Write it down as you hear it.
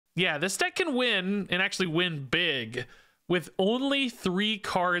Yeah, this deck can win and actually win big with only 3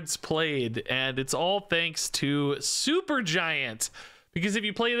 cards played, and it's all thanks to Supergiant. Because if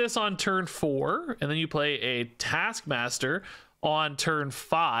you play this on turn 4 and then you play a Taskmaster on turn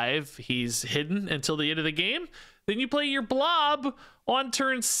 5, he's hidden until the end of the game. Then you play your Blob on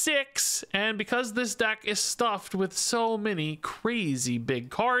turn 6, and because this deck is stuffed with so many crazy big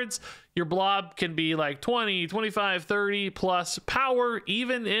cards, your Blob can be like 20, 25, 30 plus power,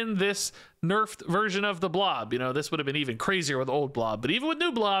 even in this nerfed version of the Blob. You know, this would have been even crazier with old Blob, but even with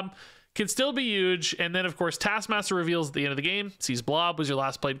new Blob, can still be huge. And then, of course, Taskmaster reveals at the end of the game, sees Blob was your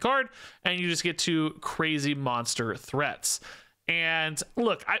last played card, and you just get 2 crazy monster threats. And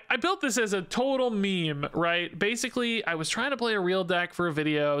look, I built this as a total meme, right? Basically, I was trying to play a real deck for a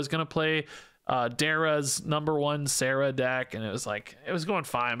video. I was going to play Dara's #1 Sarah deck, and it was like, it was going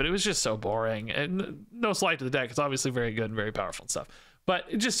fine, but it was just so boring. And no slight to the deck, it's obviously very good and very powerful and stuff, but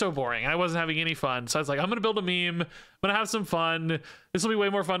it's just so boring. I wasn't having any fun. So I was like, I'm going to build a meme. I'm going to have some fun. This will be way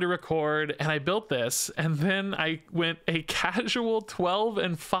more fun to record. And I built this, and then I went a casual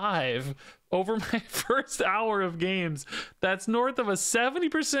 12-5 over my first hour of games. That's north of a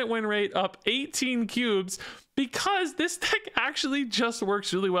 70% win rate, up 18 cubes, because this deck actually just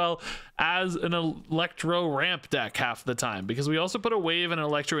works really well as an Electro ramp deck half the time, because we also put a Wave and an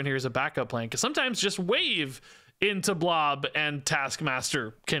Electro in here as a backup plan, because sometimes just Wave into Blob and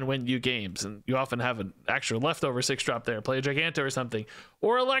Taskmaster can win you games, and you often have an extra leftover 6-drop there. Play a Giganto or something,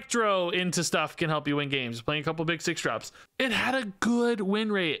 or Electro into stuff can help you win games. Playing a couple big 6-drops. It had a good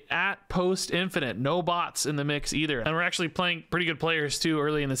win rate at post Infinite. No bots in the mix either, and we're actually playing pretty good players too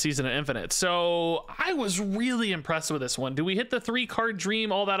early in the season at Infinite. So I was really impressed with this one. Do we hit the 3-card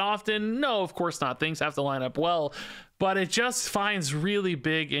dream all that often? No, of course not. Things have to line up well, but it just finds really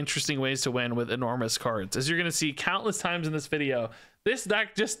big, interesting ways to win with enormous cards. As you're going to see countless times in this video, this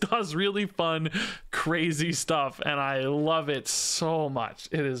deck just does really fun, crazy stuff, and I love it so much.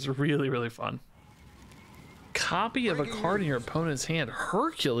 It is really, really fun. Copy of a card in your opponent's hand.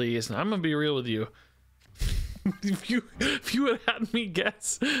 Hercules. And I'm going to be real with you. If you had had me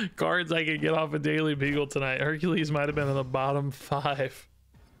guess cards I could get off a Daily Beagle tonight, Hercules might have been in the bottom 5.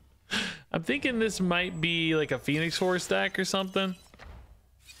 I'm thinking this might be like a Phoenix Force deck or something.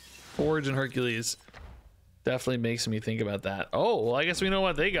 Forge and Hercules definitely makes me think about that. Oh, well, I guess we know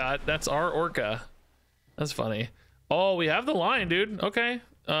what they got. That's our Orca. That's funny. Oh, we have the line, dude. Okay.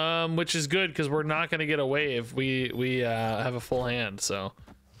 Which is good because we're not going to get a wave. We have a full hand, so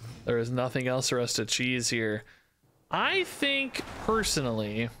there is nothing else for us to cheese here. I think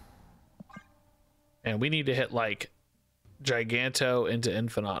personally, and we need to hit like Giganto into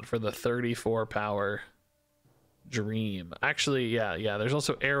Infinite for the 34 power dream. Actually, yeah, there's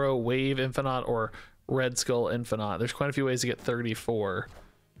also Arrow, Wave, Infinite, or Red Skull, Infinite. There's quite a few ways to get 34,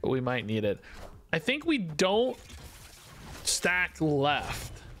 but we might need it. I think we don't stack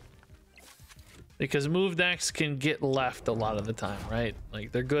left, because move decks can get left a lot of the time, right?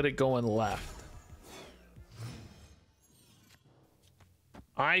 Like, they're good at going left.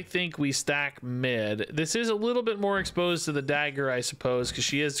 I think we stack mid. This is a little bit more exposed to the dagger, I suppose, because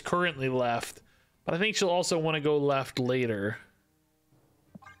she is currently left, but I think she'll also want to go left later.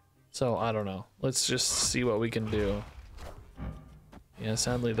 So I don't know. Let's just see what we can do. Yeah,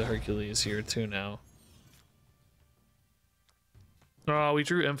 sadly the Hercules here too now. Oh, we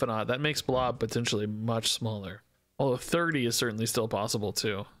drew Infinite. That makes Blob potentially much smaller. Although 30 is certainly still possible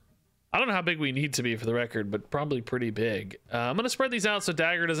too. I don't know how big we need to be for the record, but probably pretty big. I'm going to spread these out so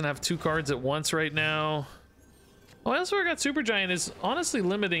Dagger doesn't have 2 cards at once right now. Oh, that's where I got Supergiant is honestly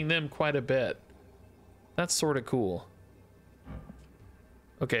limiting them quite a bit. That's sort of cool.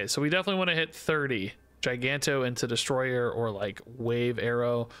 Okay, so we definitely want to hit 30. Giganto into Destroyer or like Wave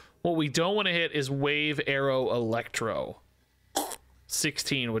Arrow. What we don't want to hit is Wave Arrow Electro.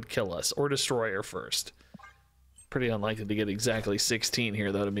 16 would kill us, or Destroyer first. Pretty unlikely to get exactly 16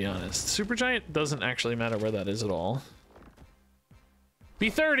 here, though, to be honest. Supergiant doesn't actually matter where that is at all. Be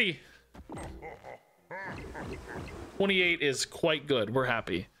 30. 28 is quite good. We're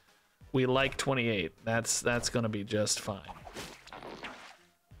happy. We like 28. That's gonna be just fine.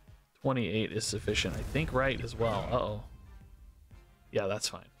 28 is sufficient, I think, right as well. Uh-oh. Yeah, that's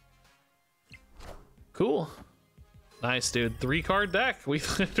fine. Cool. Nice, dude. 3-card deck. We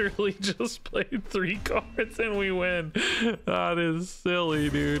literally just played 3 cards and we win. That is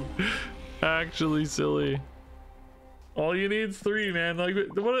silly, dude. Actually silly. All you need is 3, man. Like,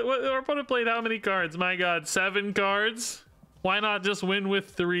 what our opponent played how many cards? My God, 7 cards? Why not just win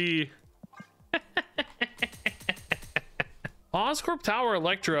with 3? Oscorp Tower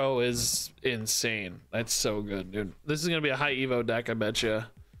Electro is insane. That's so good, dude. This is gonna be a high Evo deck, I bet you.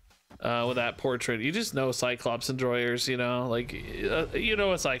 with that portrait. You just know Cyclops enjoyers, you know, like you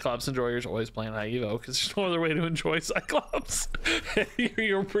know a Cyclops enjoyer is always playing high evo because there's no other way to enjoy Cyclops.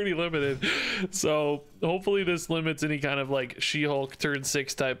 You're pretty limited, so hopefully this limits any kind of like She-Hulk turn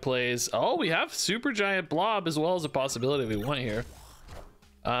 6 type plays. Oh, we have Supergiant Blob as well as a possibility we want here.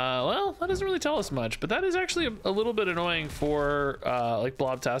 Well, that doesn't really tell us much, but that is actually a little bit annoying for like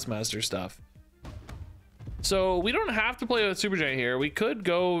Blob Taskmaster stuff. So we don't have to play with Supergiant here. We could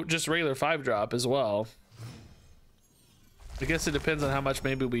go just regular 5-drop as well. I guess it depends on how much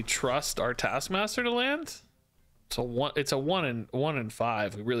maybe we trust our Taskmaster to land. It's a 1 in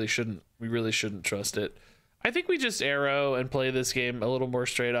 5. We really shouldn't trust it. I think we just arrow and play this game a little more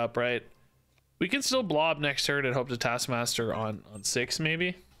straight up, right? We can still blob next turn and hope to Taskmaster on 6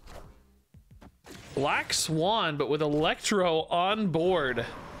 maybe. Black Swan, but with Electro on board.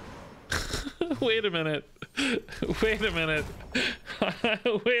 Wait a minute. Wait a minute.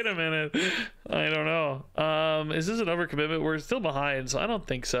 Wait a minute. I don't know. Is this an overcommitment? We're still behind, so I don't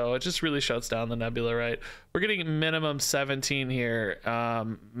think so. It just really shuts down the Nebula, right? We're getting minimum 17 here.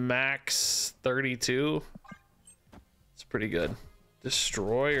 Max 32. It's pretty good.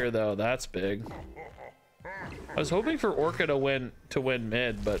 Destroyer though, that's big. I was hoping for Orca to win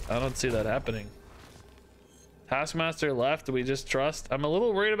mid, but I don't see that happening. Taskmaster left, do we just trust? I'm a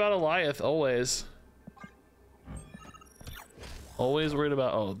little worried about Eliath, always. Always worried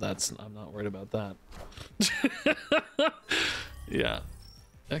about, oh, I'm not worried about that. Yeah.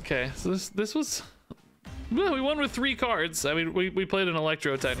 Okay, so this was, well, we won with 3 cards. I mean, we played an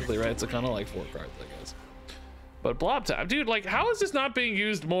Electro technically, right? So kind of like 4 cards, I guess. But Blob Tap, dude, like, how is this not being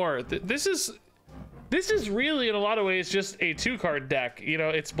used more? This is really, in a lot of ways, just a 2-card deck. You know,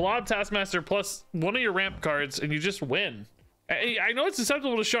 it's Blob Taskmaster plus one of your ramp cards, and you just win. I know it's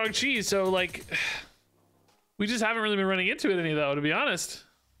susceptible to Shang-Chi, so, like, we just haven't really been running into it any, though, to be honest.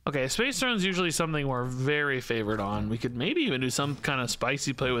 Okay, Space Throne's usually something we're very favored on. We could maybe even do some kind of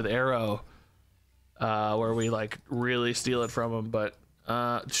spicy play with Arrow, where we, like, really steal it from him, but...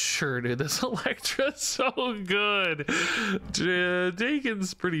 sure, dude, this Electra's so good.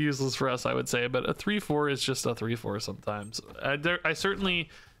 Dakin's pretty useless for us, I would say, but a 3/4 is just a 3/4 sometimes. I certainly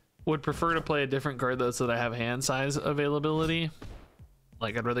would prefer to play a different card though, so that I have hand size availability.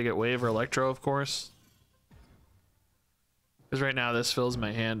 Like, I'd rather get Wave or Electro, of course, because right now this fills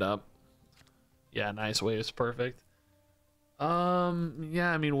my hand up. Yeah, nice. Wave's perfect.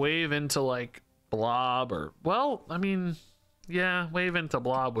 Yeah, I mean, Wave into like Blob, or, well, I mean, yeah, Wave into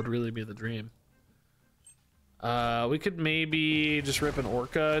Blob would really be the dream. We could maybe just rip an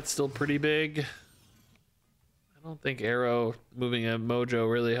Orca. It's still pretty big. I don't think Arrow moving a Mojo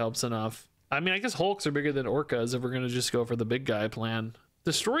really helps enough. I mean, I guess Hulks are bigger than Orcas if we're going to just go for the big guy plan.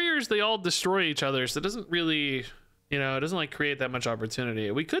 Destroyers, they all destroy each other, so it doesn't really, you know, it doesn't like create that much opportunity.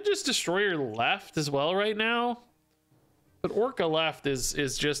 We could just Destroyer left as well right now, but Orca left is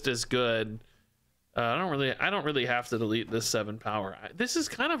just as good. I don't really have to delete this 7 power. This is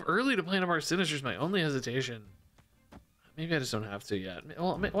kind of early to play into our Sinister's my only hesitation. Maybe I just don't have to yet.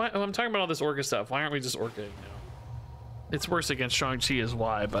 Well, I'm talking about all this Orca stuff. Why aren't we just Orcaing now? It's worse against Shang-Chi is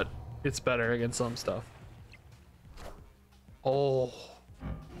why, but it's better against some stuff. Oh,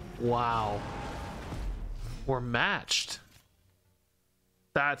 wow. We're matched.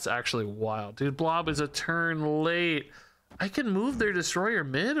 That's actually wild. Dude, Blob is a turn late. I can move their Destroyer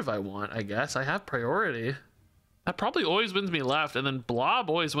mid if I want, I guess. I have priority. That probably always wins me left, and then Blob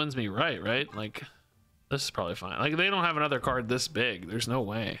always wins me right? Like, this is probably fine. Like, they don't have another card this big. There's no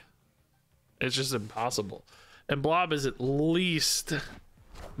way. It's just impossible. And Blob is at least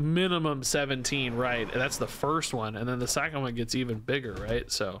minimum 17, right? And that's the first one, and then the second one gets even bigger,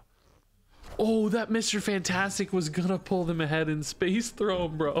 right? So, oh, that Mr. Fantastic was gonna pull them ahead in Space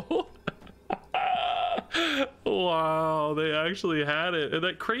Throne, bro. Wow, they actually had it, and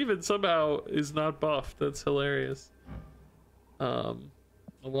that Craven somehow is not buffed. That's hilarious. I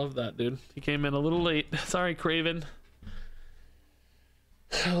love that, dude. He came in a little late. Sorry, Craven.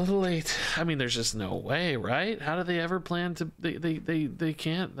 A little late. I mean, there's just no way, right? How do they ever plan to? They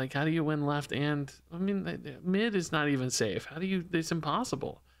can't. Like, how do you win left and? I mean, mid is not even safe. How do you? It's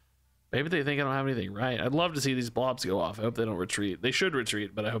impossible. Maybe they think I don't have anything right. I'd love to see these blobs go off. I hope they don't retreat. They should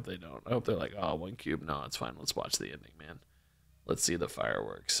retreat, but I hope they don't. I hope they're like, oh, 1 cube. No, it's fine. Let's watch the ending, man. Let's see the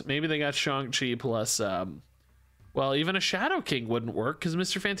fireworks. Maybe they got Shang-Chi plus, well, even a Shadow King wouldn't work because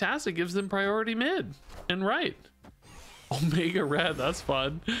Mr. Fantastic gives them priority mid and right. Omega Red, that's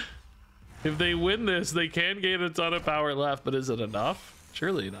fun. If they win this, they can gain a ton of power left, but is it enough?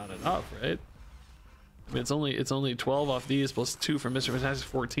 Surely not enough, right? I mean, it's only 12 off these plus 2 from Mr. Fantastic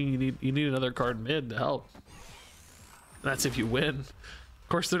 14. You need another card mid to help. That's if you win.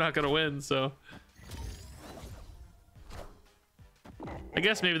 course they're not gonna win, so I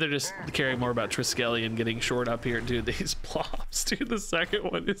guess maybe they're just caring more about Triskelion getting short up here. Dude, these blobs, dude, the second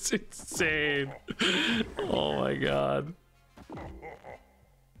one is insane. Oh my god.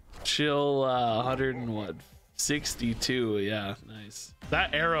 Chill 100 and what? 62, yeah, nice.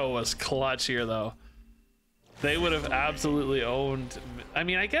 That arrow was clutch here though. They would have absolutely owned. I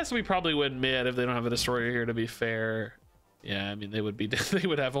mean, I guess we probably win mid if they don't have a destroyer here, to be fair. Yeah, I mean, they would be they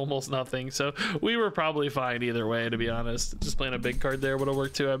would have almost nothing, so we were probably fine either way, to be honest. Just playing a big card there would have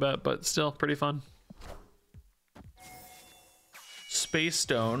worked too, I bet, but still pretty fun. Space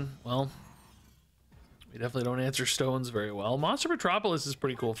Stone, well, we definitely don't answer stones very well. Monster Metropolis is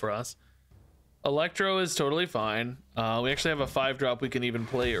pretty cool for us. Electro is totally fine. We actually have a 5-drop we can even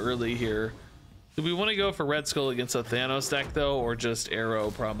play early here. Do we want to go for Red Skull against a Thanos deck though, or just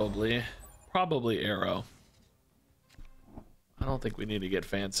Arrow? Probably Arrow. I don't think we need to get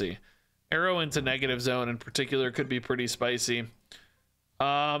fancy. Arrow into negative zone in particular could be pretty spicy.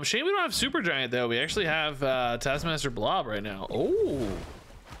 Shame we don't have Supergiant though. We actually have Taskmaster Blob right now. Oh,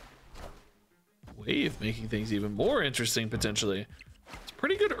 Wave making things even more interesting potentially. It's a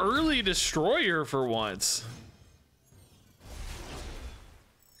pretty good early destroyer for once.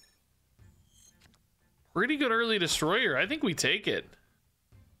 Pretty good early destroyer. I think we take it.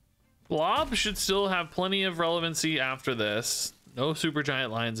 Blob should still have plenty of relevancy after this. No Supergiant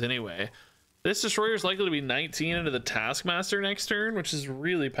lines anyway. This destroyer is likely to be 19 into the Taskmaster next turn, which is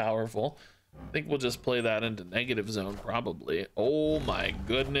really powerful. I think we'll just play that into negative zone probably. Oh my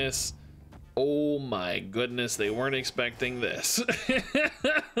goodness. Oh my goodness, they weren't expecting this.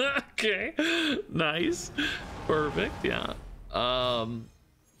 Okay, nice, perfect, yeah.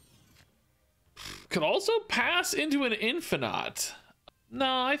 Could also pass into an Infinite.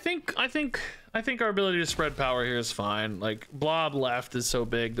 No, I think our ability to spread power here is fine. Like, Blob left is so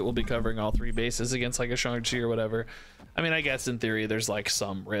big that we'll be covering all 3 bases against like a Shang-Chi or whatever. I mean, I guess in theory there's like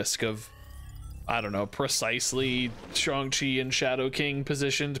some risk of, I don't know, precisely Shang-Chi and Shadow King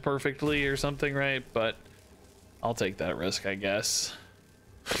positioned perfectly or something, right? But I'll take that risk, I guess.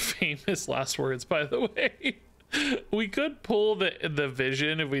 Famous last words, by the way. We could pull the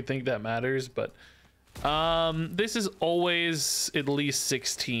vision if we think that matters, but this is always at least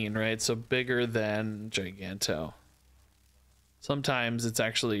 16, right? So bigger than Giganto. Sometimes it's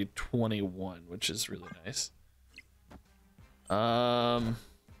actually 21, which is really nice.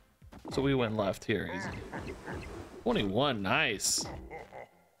 So we went left here, easy. 21, nice.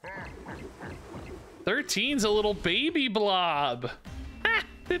 13's a little baby blob. Ah,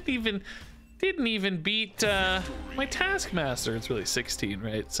 didn't even beat my Taskmaster. It's really 16,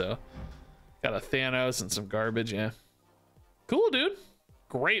 right? So got a Thanos and some garbage, yeah. Cool, dude.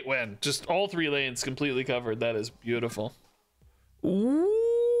 Great win. Just all 3 lanes completely covered. That is beautiful.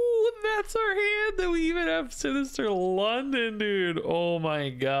 Ooh, that's our hand that we even have Sinister London, dude. Oh my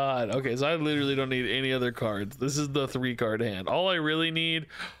god. Okay, so I literally don't need any other cards. This is the 3-card hand. All I really need,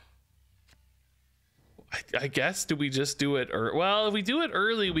 I guess, do we just do it well, if we do it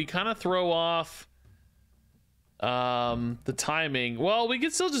early, we kind of throw off the timing. Well, we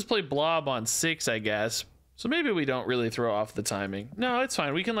could still just play Blob on 6, I guess. So maybe we don't really throw off the timing. No, it's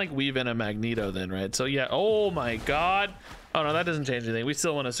fine. We can like weave in a Magneto then, right? So yeah. Oh my god. Oh no, that doesn't change anything. We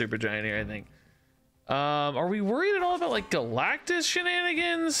still want a Supergiant here, I think. Are we worried at all about like Galactus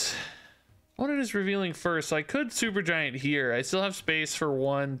shenanigans? What it is revealing first. So I could Supergiant here. I still have space for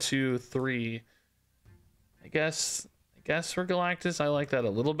 1, 2, 3. I guess for Galactus, I like that a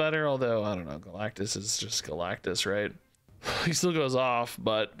little better. Although I don't know, Galactus is just Galactus, right? He still goes off,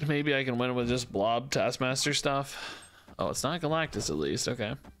 but maybe I can win with just Blob Taskmaster stuff. Oh, it's not Galactus at least.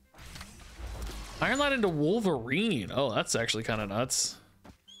 Okay. Iron Lad into Wolverine. Oh, that's actually kind of nuts.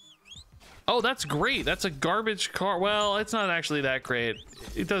 Oh, that's great. That's a garbage card. Well, it's not actually that great.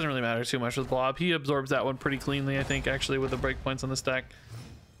 It doesn't really matter too much with Blob. He absorbs that one pretty cleanly, I think, actually, with the breakpoints on the stack.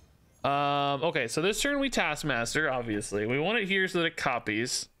 Okay, so this turn we Taskmaster, obviously. We want it here so that it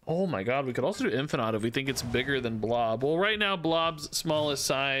copies. Oh my god, we could also do Infinite if we think it's bigger than Blob. Well, right now, Blob's smallest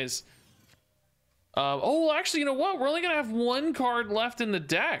size. Oh, actually, you know what? We're only going to have 1 card left in the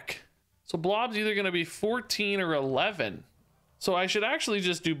deck. So Blob's either going to be 14 or 11. So I should actually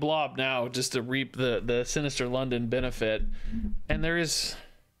just do Blob now just to reap the Sinister London benefit. And there is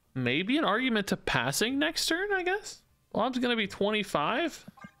maybe an argument to passing next turn, I guess. Blob's going to be 25.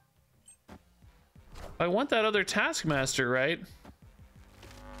 I want that other Taskmaster, right?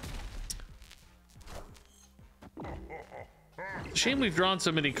 Shame we've drawn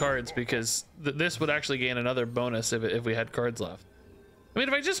so many cards because this would actually gain another bonus if we had cards left. I mean,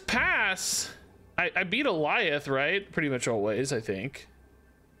 if I just pass, I beat Eliath, right? Pretty much always, I think.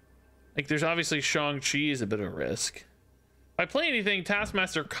 Like, there's obviously Shang-Chi is a bit of a risk. If I play anything,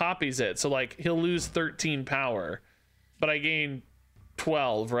 Taskmaster copies it, so like he'll lose 13 power, but I gain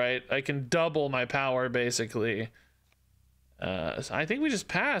 12, right? I can double my power basically. So I think we just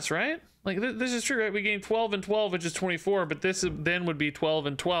pass, right? Like this is true, right? We gain 12 and 12, which is 24, but this then would be 12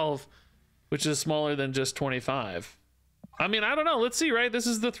 and 12, which is smaller than just 25. I mean, I don't know. Let's see, right? This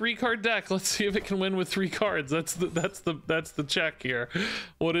is the 3-card deck. Let's see if it can win with 3 cards. That's the check here.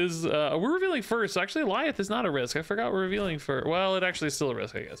 What is we're revealing first. Actually, Goliath is not a risk. I forgot we're revealing first. Well, it actually is still a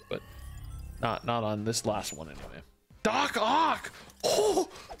risk, I guess, but not on this last one anyway. Doc Ock! Oh,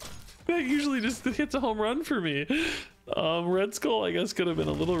 that usually just hits a home run for me. Red Skull, I guess, could have been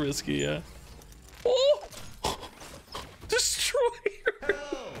a little risky, yeah. Oh! Destroyer!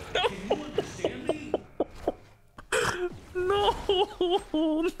 No!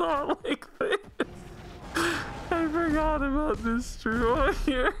 No, not like this. I forgot about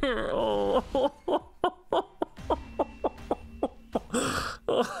Destroyer. Oh.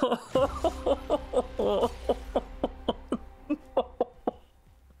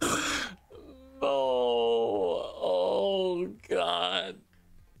 Oh God,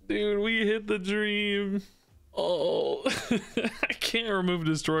 dude, we hit the dream. Oh, I can't remove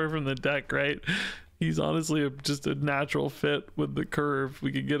Destroyer from the deck, right? He's honestly just a natural fit with the curve.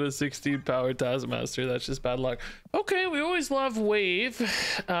 We could get a 16 power Taskmaster. That's just bad luck. Okay, we always love Wave.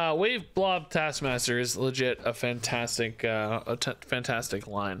 Wave Blob Taskmaster is legit a fantastic, fantastic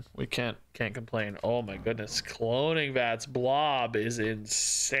line. We can't complain. Oh my goodness, Cloning Vats Blob is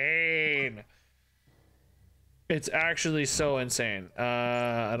insane. It's actually so insane.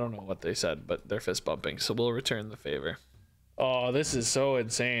 I don't know what they said, but they're fist bumping, so we'll return the favor. Oh, this is so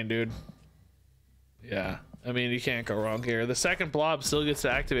insane, dude. Yeah, I mean, you can't go wrong here. The second blob still gets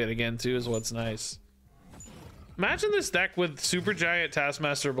to activate again too, is what's nice. Imagine this deck with Supergiant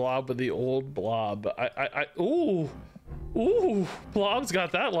Taskmaster Blob with the old blob. Ooh, Blob's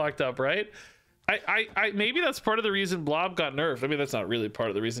got that locked up, right? Maybe that's part of the reason Blob got nerfed. I mean, that's not really part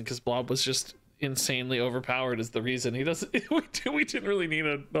of the reason, because Blob was just insanely overpowered is the reason. He doesn't. We didn't really need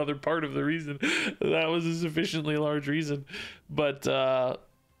another part of the reason. That was a sufficiently large reason, but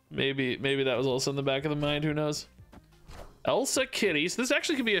maybe that was also in the back of the mind. Who knows? Elsa Kitty. So this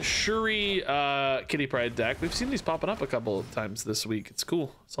actually could be a Shuri Kitty Pride deck. We've seen these popping up a couple of times this week. It's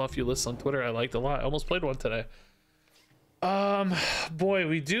cool. Saw a few lists on Twitter I liked a lot. I almost played one today. Boy,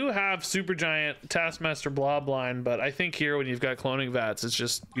 we do have Supergiant Taskmaster Blob line, but I think here when you've got Cloning Vats, it's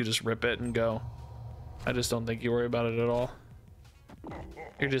just you just rip it and go. I just don't think you worry about it at all.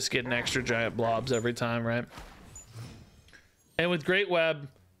 You're just getting extra giant blobs every time, right? And with Great Web,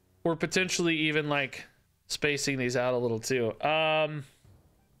 we're potentially even like spacing these out a little too.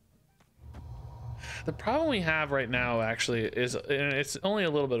 The problem we have right now actually is, and it's only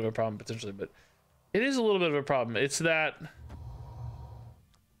a little bit of a problem potentially, but it is a little bit of a problem. It's that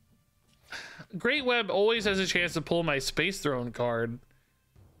Great Web always has a chance to pull my Space Throne card.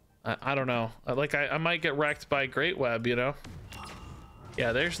 I don't know. Like I might get wrecked by Great Web, you know?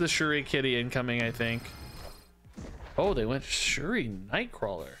 Yeah, there's the Shuri Kitty incoming, I think. Oh, they went Shuri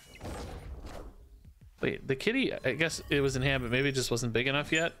Nightcrawler. Wait, the kitty, I guess it was in hand, but maybe it just wasn't big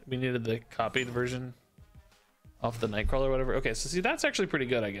enough yet. We needed the copied version off the Nightcrawler or whatever. Okay, so see, that's actually pretty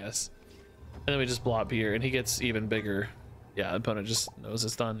good, I guess. And then we just blob here, and he gets even bigger. Yeah, the opponent just knows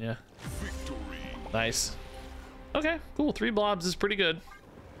it's done, yeah. Victory. Nice. Okay, cool. 3 blobs is pretty good.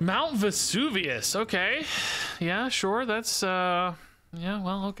 Mount Vesuvius, okay. Yeah, sure, that's, yeah,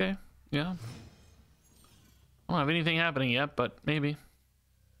 well, okay. Yeah. I don't have anything happening yet, but maybe.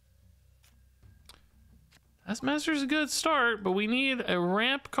 Taskmaster's a good start, but we need a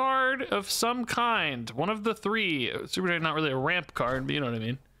ramp card of some kind. One of the 3. Supergiant, not really a ramp card, but you know what I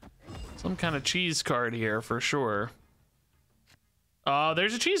mean. Some kind of cheese card here for sure.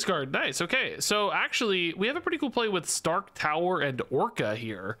 There's a cheese card. Nice. Okay. So actually, we have a pretty cool play with Stark Tower and Orca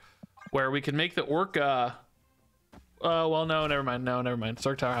here, where we can make the Orca. Well, no, never mind. No, never mind.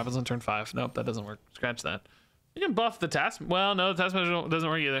 Stark Tower happens on turn 5. Nope, that doesn't work. Scratch that. You can buff the task. Well, no, the Taskmaster doesn't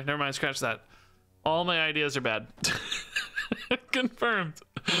work either. Never mind. Scratch that. All my ideas are bad. Confirmed.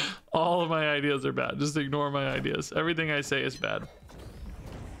 All of my ideas are bad. Just ignore my ideas. Everything I say is bad.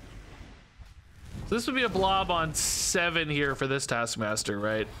 So this would be a blob on 7 here for this Taskmaster,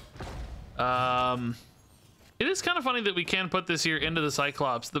 right? It is kind of funny that we can put this here into the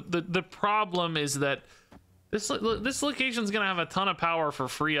Cyclops. The problem is that this location is going to have a ton of power for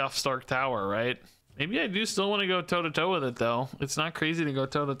free off Stark Tower, right? Maybe I do still want to go toe-to-toe with it, though. It's not crazy to go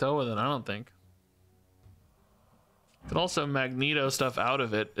toe-to-toe with it, I don't think. Could also Magneto stuff out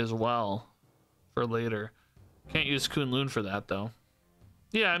of it as well for later. Can't use Kunlun for that, though.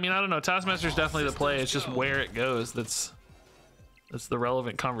 Yeah, I mean, I don't know. Taskmaster's definitely the play. It's just where it goes. That's the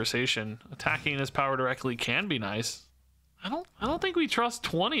relevant conversation. Attacking this power directly can be nice. I don't think we trust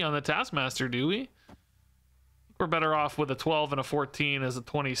 20 on the Taskmaster, do we? We're better off with a 12 and a 14 as a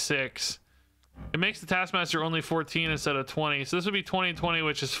 26. It makes the Taskmaster only 14 instead of 20. So this would be 20 and 20,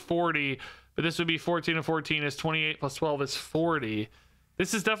 which is 40. But this would be 14 and 14 is 28 plus 12 is 40.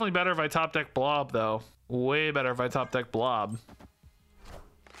 This is definitely better if I top deck Blob, though. Way better if I top deck Blob.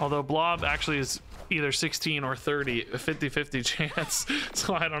 Although Blob actually is either 16 or 30, a 50-50 chance.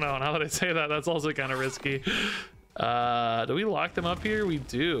 So I don't know. Now that I say that, that's also kind of risky. Do we lock them up here? We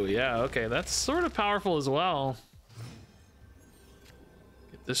do. Yeah, okay. That's sort of powerful as well.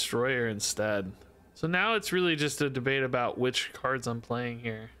 Get Destroyer instead. So now it's really just a debate about which cards I'm playing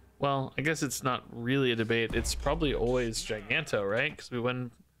here. Well, I guess it's not really a debate. It's probably always Giganto, right? Because we win.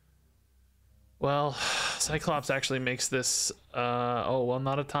 Well, Cyclops actually makes this. Oh, well,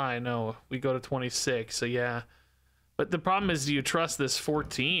 not a tie. No, we go to 26. So yeah. But the problem is, do you trust this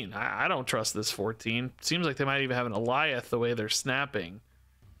 14? I don't trust this 14. Seems like they might even have an Alioth the way they're snapping.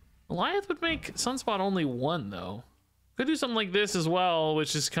 Alioth would make Sunspot only 1, though. Could do something like this as well,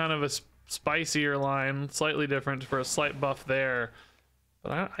 which is kind of a spicier line. Slightly different for a slight buff there.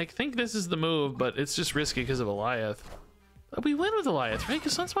 But I think this is the move, but it's just risky because of Alioth. But we win with Alioth, right?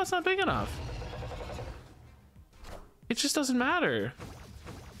 Because Sunspot's not big enough. It just doesn't matter.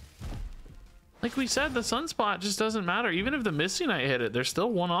 Like we said, the Sunspot just doesn't matter. Even if the Misty Knight hit it, they're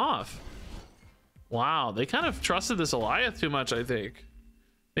still 1 off. Wow, they kind of trusted this Alioth too much, I think.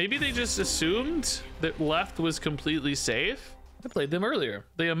 Maybe they just assumed that left was completely safe. I played them earlier.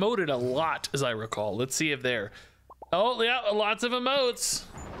 They emoted a lot, as I recall. Let's see if they're... Oh, yeah, lots of emotes.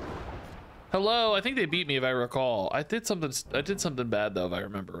 Hello, I think they beat me if I recall. I did something bad though, if I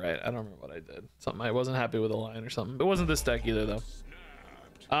remember right. I don't remember what I did. Something I wasn't happy with a line or something. It wasn't this deck either though.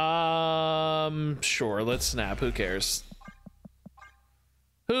 Sure, let's snap. Who cares?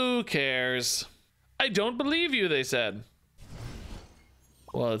 Who cares? I don't believe you, they said.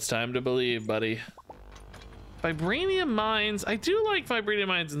 Well, it's time to believe, buddy. Vibranium Mines. I do like Vibranium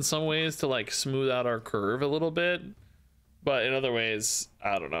Mines in some ways to like smooth out our curve a little bit. But in other ways,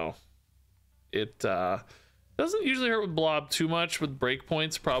 I don't know. It doesn't usually hurt with Blob too much with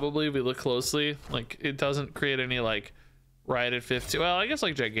breakpoints, probably, if we look closely. Like, it doesn't create any, like, right at 15. Well, I guess,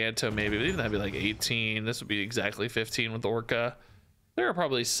 like, Giganto, maybe. But even that'd be, like, 18. This would be exactly 15 with Orca. There are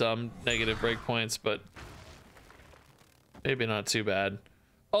probably some negative breakpoints, but maybe not too bad.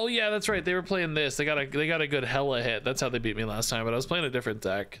 Oh, yeah, that's right. They were playing this. They got a good Hella hit. That's how they beat me last time, but I was playing a different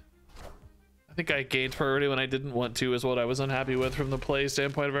deck. I think I gained priority when I didn't want to is what I was unhappy with from the play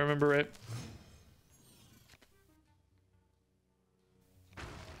standpoint, if I remember right.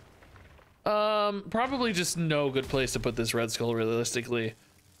 Probably just no good place to put this Red Skull realistically.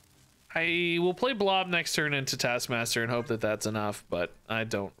 I will play Blob next turn into Taskmaster and hope that that's enough, but I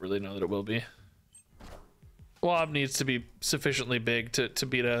don't really know that it will be. Blob needs to be sufficiently big to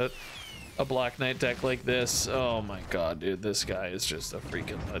beat a Black Knight deck like this. Oh my god, dude, this guy is just a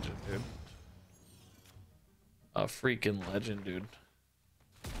freaking legend, dude. A freaking legend, dude.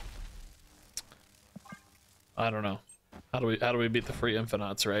 I don't know. How do we beat the free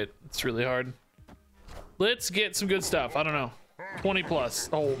Infinauts, right? It's really hard. Let's get some good stuff. I don't know. 20 plus.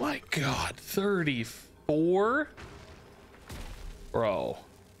 Oh my god. 34? Bro.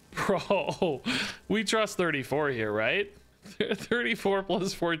 We trust 34 here, right? 34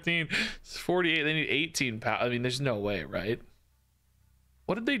 plus 14 is 48. They need 18 power. I mean, there's no way, right?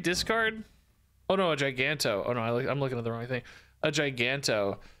 What did they discard? Oh no, a Giganto. Oh no, I'm looking at the wrong thing. A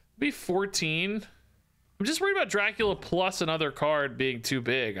Giganto. Be 14. I'm just worried about Dracula plus another card being too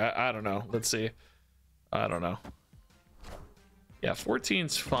big. I don't know. Let's see. I don't know. Yeah,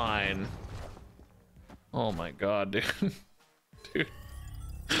 14's fine. Oh my god, dude. Dude.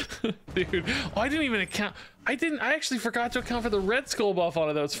 Dude. Oh, I didn't even account. I actually forgot to account for the Red Skull buff on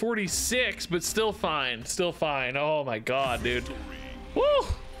it though. It's 46, but still fine. Still fine. Oh my god, dude. Woo!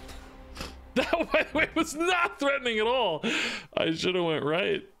 That, by the way, was not threatening at all. I should have went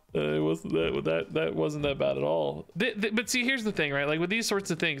right. It wasn't that wasn't that bad at all. But see, here's the thing, right? Like with these sorts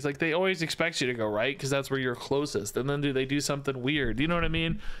of things, like they always expect you to go right because that's where you're closest, and then they do something weird? You know what I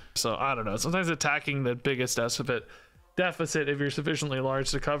mean? So I don't know. Sometimes attacking the biggest deficit, if you're sufficiently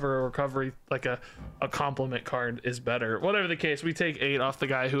large to cover a recovery, like a complement card, is better. Whatever the case, we take 8 off the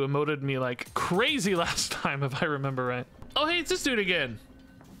guy who emoted me like crazy last time, if I remember right. Oh hey, it's this dude again.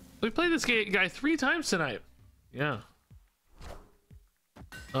 We played this guy 3 times tonight. Yeah.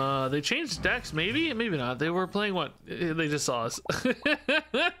 They changed decks, maybe not. They were playing what? They just saw us.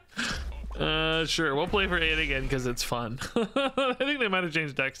 Sure, we'll play for 8 again because it's fun. I think they might have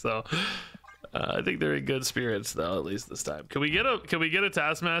changed decks though. I think they're in good spirits though, at least this time. Can we get a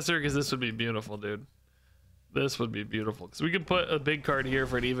Taskmaster? Because this would be beautiful, dude. This would be beautiful because we could put a big card here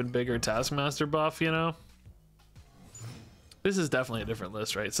for an even bigger Taskmaster buff, you know. This is definitely a different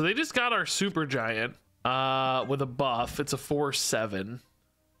list, right? So they just got our Supergiant with a buff. It's a 4/7.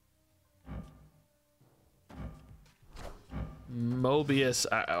 Mobius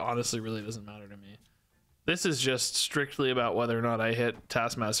honestly really doesn't matter to me. This is just strictly about whether or not I hit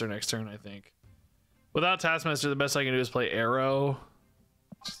Taskmaster next turn, I think. Without Taskmaster, the best I can do is play Arrow.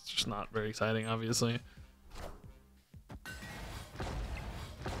 It's just not very exciting, obviously.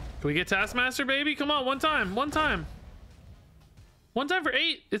 Can we get Taskmaster, baby? Come on, one time. One time for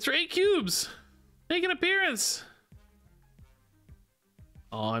 8. It's for 8 cubes. Make an appearance.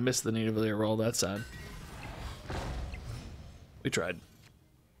 Oh, I missed the Nidavellir roll. That's sad. We tried.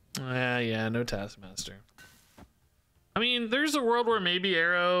 Yeah, no Taskmaster. I mean, there's a world where maybe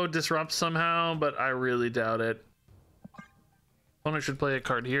Arrow disrupts somehow, but I really doubt it. Opponent should play a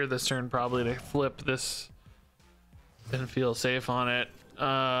card here this turn probably to flip this and feel safe on it.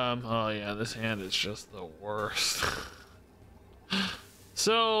 Oh yeah, this hand is just the worst.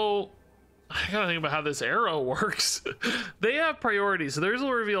 So I gotta think about how this Arrow works. They have priorities, so theirs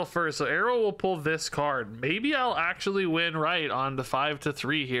will reveal first. So Arrow will pull this card. Maybe I'll actually win right on the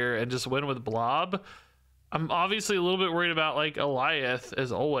 5-3 here and just win with Blob. I'm obviously a little bit worried about like Eliath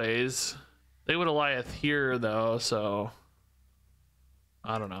as always. They would Eliath here though, so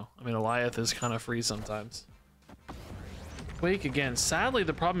I don't know. I mean, Eliath is kind of free sometimes. Wake again. Sadly,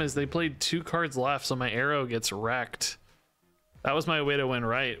 the problem is they played 2 cards left, so my Arrow gets wrecked. That was my way to win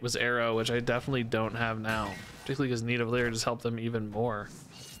right, was Arrow, which I definitely don't have now. Particularly because Nidavellir just helped them even more.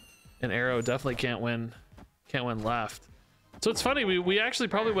 And Arrow definitely can't win left. So it's funny, we actually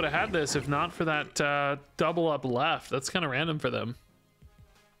probably would have had this if not for that double up left. That's kind of random for them.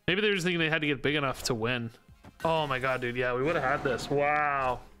 Maybe they were just thinking they had to get big enough to win. Oh my god, dude, yeah, we would have had this.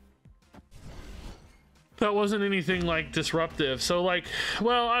 Wow. That wasn't anything like disruptive. So like,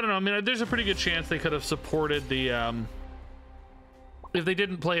 well, I don't know. I mean, there's a pretty good chance they could have supported the if they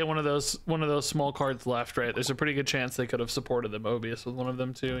didn't play one of those small cards left, right? There's a pretty good chance they could have supported the Mobius with one of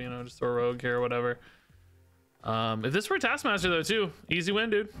them too, you know, just throw a rogue here or whatever. If this were Taskmaster though too, easy win,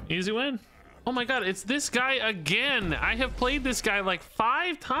 dude. Easy win. Oh my god, it's this guy again. I have played this guy like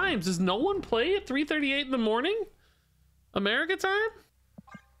 5 times. Does no one play at 3:38 in the morning? America time?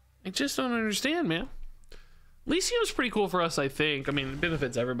 I just don't understand, man. Lycium's pretty cool for us, I think. I mean, it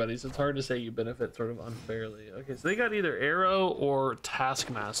benefits everybody, so it's hard to say you benefit sort of unfairly. Okay, so they got either Arrow or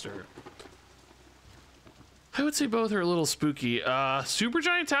Taskmaster. I would say both are a little spooky.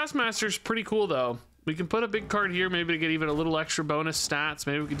 Supergiant Taskmaster's pretty cool, though. We can put a big card here, maybe to get even a little extra bonus stats.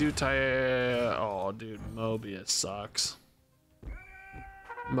 Maybe we could do oh, dude, Mobius sucks.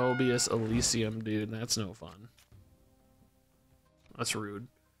 Mobius Elysium, dude, that's no fun. That's rude.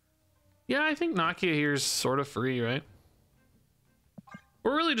 Yeah, I think Nakia here's sort of free, right?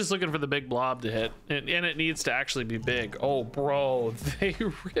 We're really just looking for the big blob to hit, and it needs to actually be big. Oh, bro, they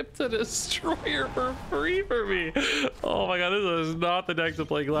ripped a Destroyer for free for me. Oh my god, this is not the deck to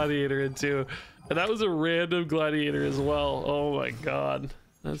play Gladiator into. And that was a random Gladiator as well. Oh my god,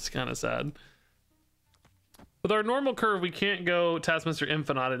 that's kind of sad. With our normal curve, we can't go Taskmaster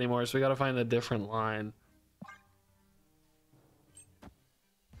Infinite anymore, so we gotta find a different line.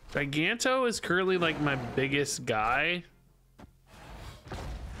 Giganto is currently like my biggest guy.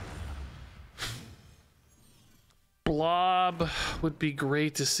 Blob would be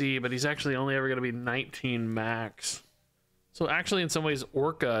great to see, but he's actually only ever going to be 19 max. So actually in some ways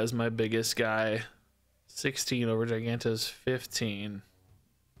Orca is my biggest guy. 16 over Giganto's 15.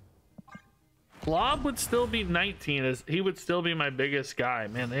 Blob would still be 19, as he would still be my biggest guy.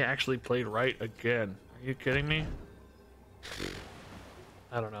 Man, they actually played right again. Are you kidding me?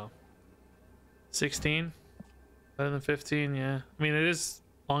 I don't know. 16? Better than 15, yeah. I mean, it is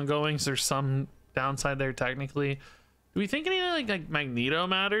ongoing, so there's some downside there technically. Do we think anything like Magneto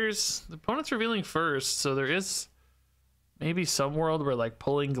matters? The opponent's revealing first, so there is maybe some world where like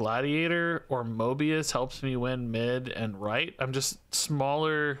pulling Gladiator or Mobius helps me win mid and right. I'm just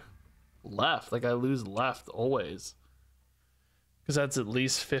smaller left. Like I lose left always. Because that's at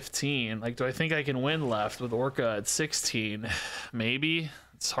least 15. Like, do I think I can win left with Orca at 16? Maybe.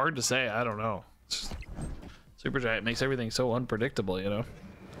 It's hard to say. I don't know. Supergiant makes everything so unpredictable, you know?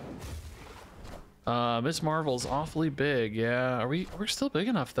 Miss Marvel's awfully big. Yeah, we're still big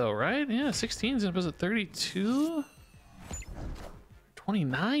enough though, right? Yeah, 16 is was it 32?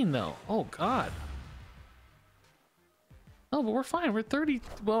 29 though. Oh god. Oh, but we're fine. We're 30.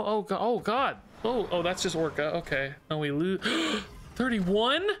 Well, oh god. Oh god. Oh, that's just Orca. Okay. No, we lose.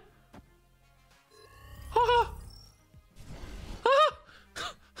 31. Ah!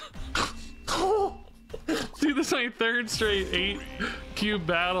 Ah! Oh. Dude, this is my third straight 8 cube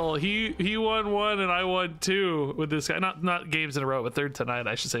battle. He won 1 and I won 2 with this guy. Not games in a row, but third tonight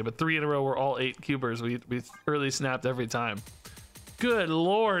I should say. But 3 in a row were all 8 cubers. We early snapped every time. Good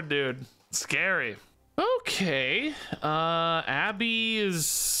lord, dude. Scary. Okay. Abby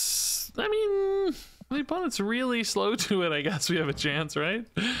is. I mean, the opponent's really slow to it. I guess we have a chance, right?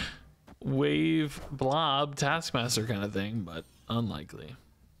 Wave, blob, Taskmaster kind of thing, but unlikely.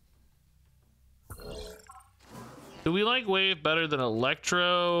 Do we like Wave better than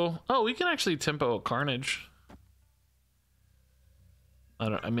Electro? Oh, we can actually tempo Carnage.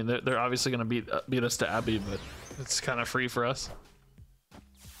 I mean, they're obviously gonna beat us to Abby, but it's kind of free for us.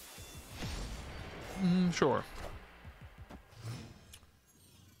 Sure.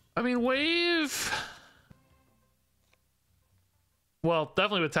 I mean, Wave. Well,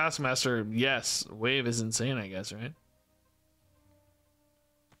 definitely with Taskmaster, yes. Wave is insane, I guess, right?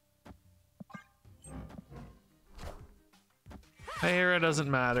 Kyera doesn't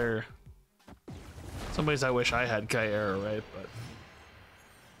matter. Some ways I wish I had Kyera, right?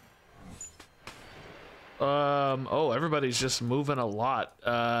 But oh, everybody's just moving a lot.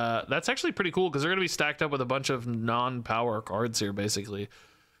 That's actually pretty cool because they're gonna be stacked up with a bunch of non-power cards here, basically.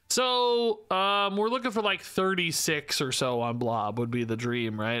 So we're looking for like 36 or so on Blob would be the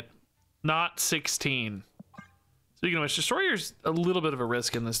dream, right? Not 16. Speaking of which, Destroyer's a little bit of a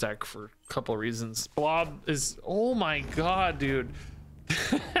risk in this deck for a couple of reasons. Blob is, oh my god, dude.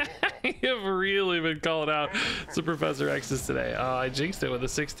 I have really been calling out some Professor X's today. Oh, I jinxed it with a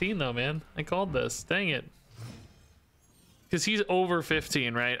 16 though, man. I called this. Dang it. Because he's over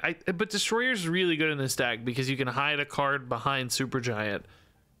 15, right? But Destroyer's really good in this deck because you can hide a card behind Supergiant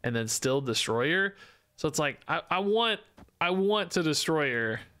and then still Destroyer. So it's like I want to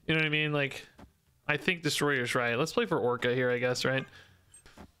Destroyer. You know what I mean? Like, I think Destroyer's right. Let's play for Orca here, I guess, right?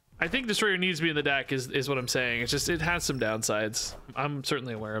 I think Destroyer needs to be in the deck is what I'm saying. It's just, it has some downsides. I'm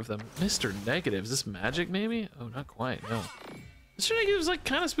certainly aware of them. Mr. Negative, is this Magic maybe? Oh, not quite, no. Mr. Negative is like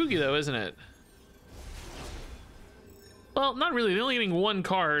kind of spooky though, isn't it? Well, not really, they're only getting 1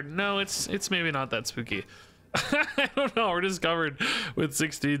 card. No, it's maybe not that spooky. I don't know, we're just covered with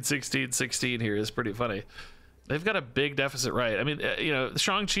 16, 16, 16 here. Is pretty funny. They've got a big deficit, right? I mean, you know,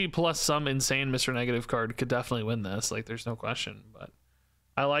 Shang-Chi plus some insane Mr. Negative card could definitely win this. Like, there's no question. But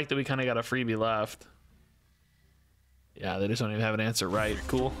I like that we kind of got a freebie left. Yeah, they just don't even have an answer right.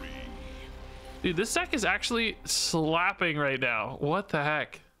 Cool. Dude, this deck is actually slapping right now. What the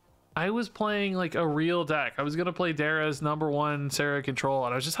heck? I was playing like a real deck. I was going to play Dara's #1 Sarah Control,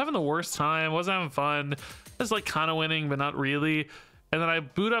 and I was just having the worst time. Wasn't having fun. I was like kind of winning, but not really. And then I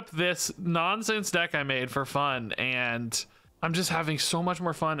boot up this nonsense deck I made for fun, and I'm just having so much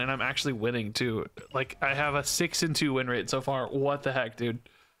more fun, and I'm actually winning too. Like, I have a 6-2 win rate so far. What the heck, dude?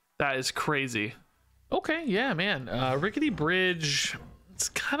 That is crazy. Okay, yeah, man. Rickety Bridge, it's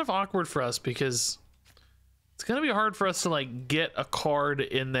kind of awkward for us because it's gonna be hard for us to like get a card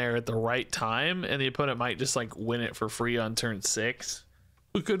in there at the right time, and the opponent might just like win it for free on turn 6.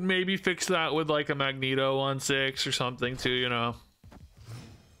 We could maybe fix that with like a Magneto on 6 or something too, you know.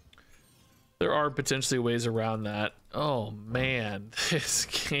 There are potentially ways around that. Oh man, this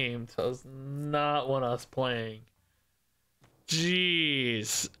game does not want us playing.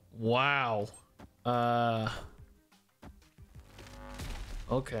 Jeez. Wow.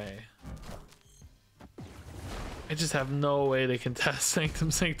 Okay. I just have no way to contest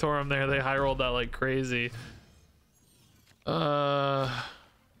Sanctum Sanctorum there. They high rolled that like crazy. I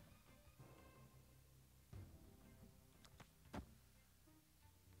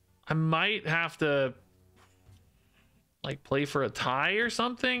might have to like play for a tie or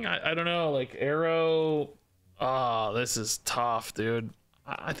something. I don't know, like Arrow. Oh, this is tough, dude.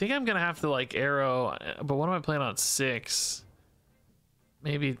 I think I'm gonna have to like Arrow, but what am I playing on 6?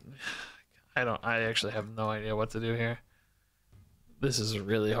 Maybe I actually have no idea what to do here. This is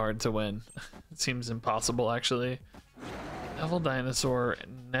really hard to win. It seems impossible actually. Devil Dinosaur.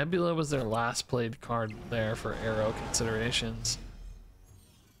 Nebula was their last played card there for Arrow considerations.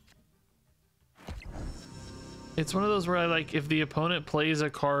 It's one of those where I like, if the opponent plays a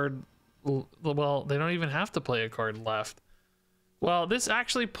card, well, they don't even have to play a card left. Well, this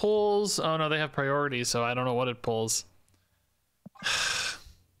actually pulls, oh no, they have priority, so I don't know what it pulls.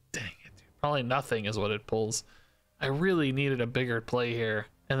 Dang it, dude. Probably nothing is what it pulls. I really needed a bigger play here.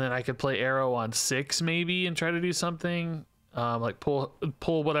 And then I could play Arrow on 6 maybe and try to do something. Like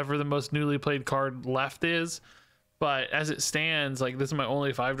pull whatever the most newly played card left is. but as it stands, like, this is my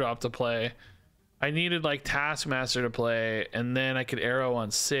only 5-drop to play. I needed like Taskmaster to play, and then I could arrow on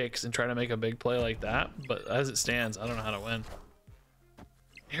 6 and try to make a big play like that. But as it stands, I don't know how to win.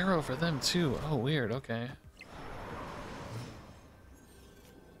 Arrow for them too. Oh, weird. Okay.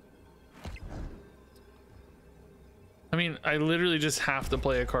 I mean, I literally just have to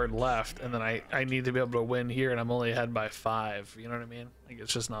play a card left, and then I need to be able to win here, and I'm only ahead by 5. You know what I mean? Like,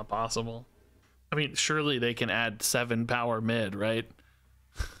 it's just not possible. I mean, surely they can add 7 power mid, right?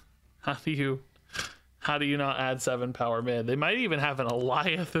 How do you not add 7 power mid? They might even have an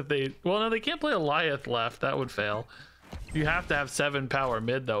Alioth if they... Well, no, they can't play Alioth left. That would fail. You have to have 7 power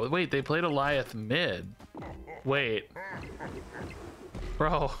mid, though. Wait, they played Alioth mid. Wait.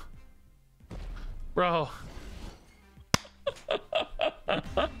 Bro.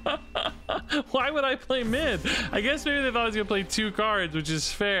 Why would I play mid? I guess maybe they thought I was going to play 2 cards, which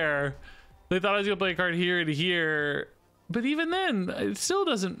is fair. They thought I was going to play a card here and here. But even then, it still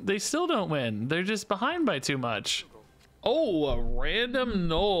doesn't. They still don't win. They're just behind by too much. Oh, a random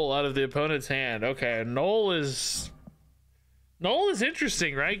null out of the opponent's hand. Okay, null is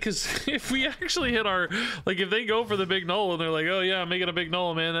interesting, right? Because if we actually hit our, like, if they go for the big null and they're like, oh yeah, I'm making a big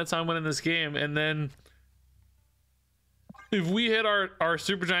null, man, that's how I'm winning this game. And then if we hit our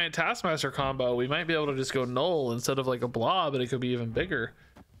Supergiant Taskmaster combo, we might be able to just go null instead of like a blob, and it could be even bigger.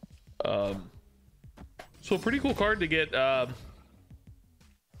 So a pretty cool card to get the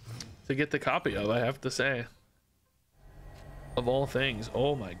copy of, I have to say. Of all things.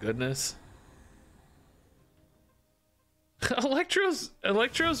 Oh my goodness.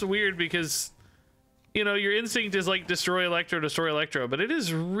 Electro's weird because, you know, your instinct is like destroy Electro, but it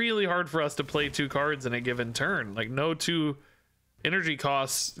is really hard for us to play 2 cards in a given turn. Like, no 2 energy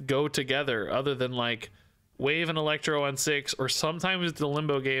costs go together other than like Wave and Electro on 6, or sometimes the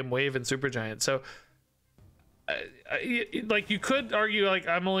Limbo game, Wave and Supergiant. So like, you could argue like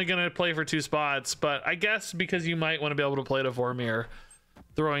I'm only gonna play for 2 spots, but I guess because you might want to be able to play to Vormir,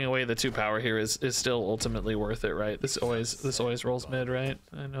 throwing away the 2 power here is still ultimately worth it, right? This always rolls mid, right?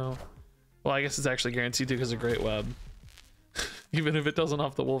 I know. Well, I guess it's actually guaranteed to because of Great Web. Even if it doesn't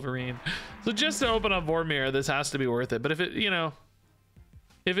off the Wolverine. So just to open up Vormir, this has to be worth it. But if it, you know,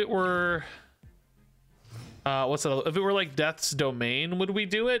 if it were if it were like Death's Domain, would we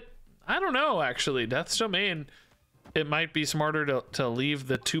do it? I don't know, actually. Death's Domain, it might be smarter to leave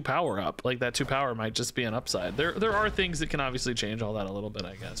the 2 power up. Like, that 2 power might just be an upside. There are things that can obviously change all that a little bit,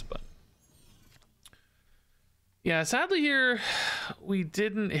 I guess, but yeah, sadly here we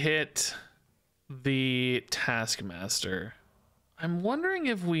didn't hit the Taskmaster. I'm wondering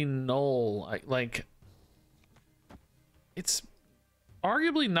if we null, like, it's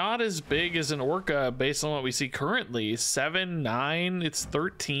arguably not as big as an Orca based on what we see currently. 7, 9, it's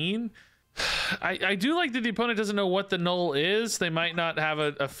 13. I do like that the opponent doesn't know what the null is. They might not have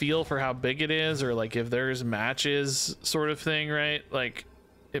a feel for how big it is, or like if there's matches sort of thing, right? Like,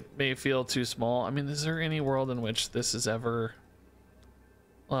 it may feel too small. I mean, is there any world in which this is ever...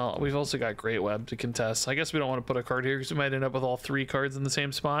 Well, we've also got Great Web to contest. I guess we don't want to put a card here because we might end up with all 3 cards in the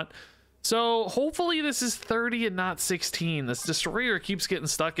same spot. So hopefully this is 30 and not 16. This Destroyer keeps getting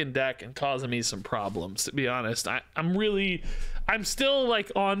stuck in deck and causing me some problems, to be honest. I'm still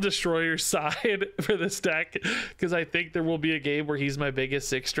like on Destroyer's side for this deck because I think there will be a game where he's my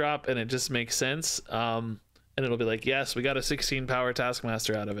biggest 6-drop and it just makes sense. And it'll be like, yes, we got a 16 power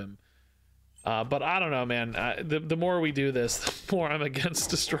Taskmaster out of him. But I don't know, man. The more we do this, the more I'm against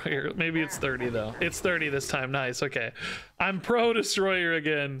Destroyer. Maybe it's 30 though. It's 30 this time. Nice. Okay, I'm pro Destroyer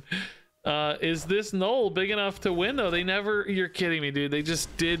again. Is this null big enough to win though? They never... You're kidding me, dude. They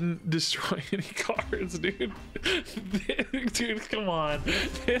just didn't destroy any cards, dude. Dude, come on.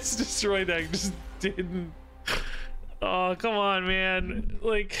 This Destroy deck just didn't... Oh, come on, man.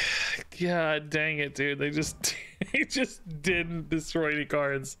 Like, god dang it, dude. They just didn't destroy any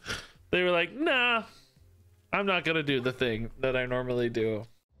cards. They were like, nah, I'm not gonna do the thing that I normally do.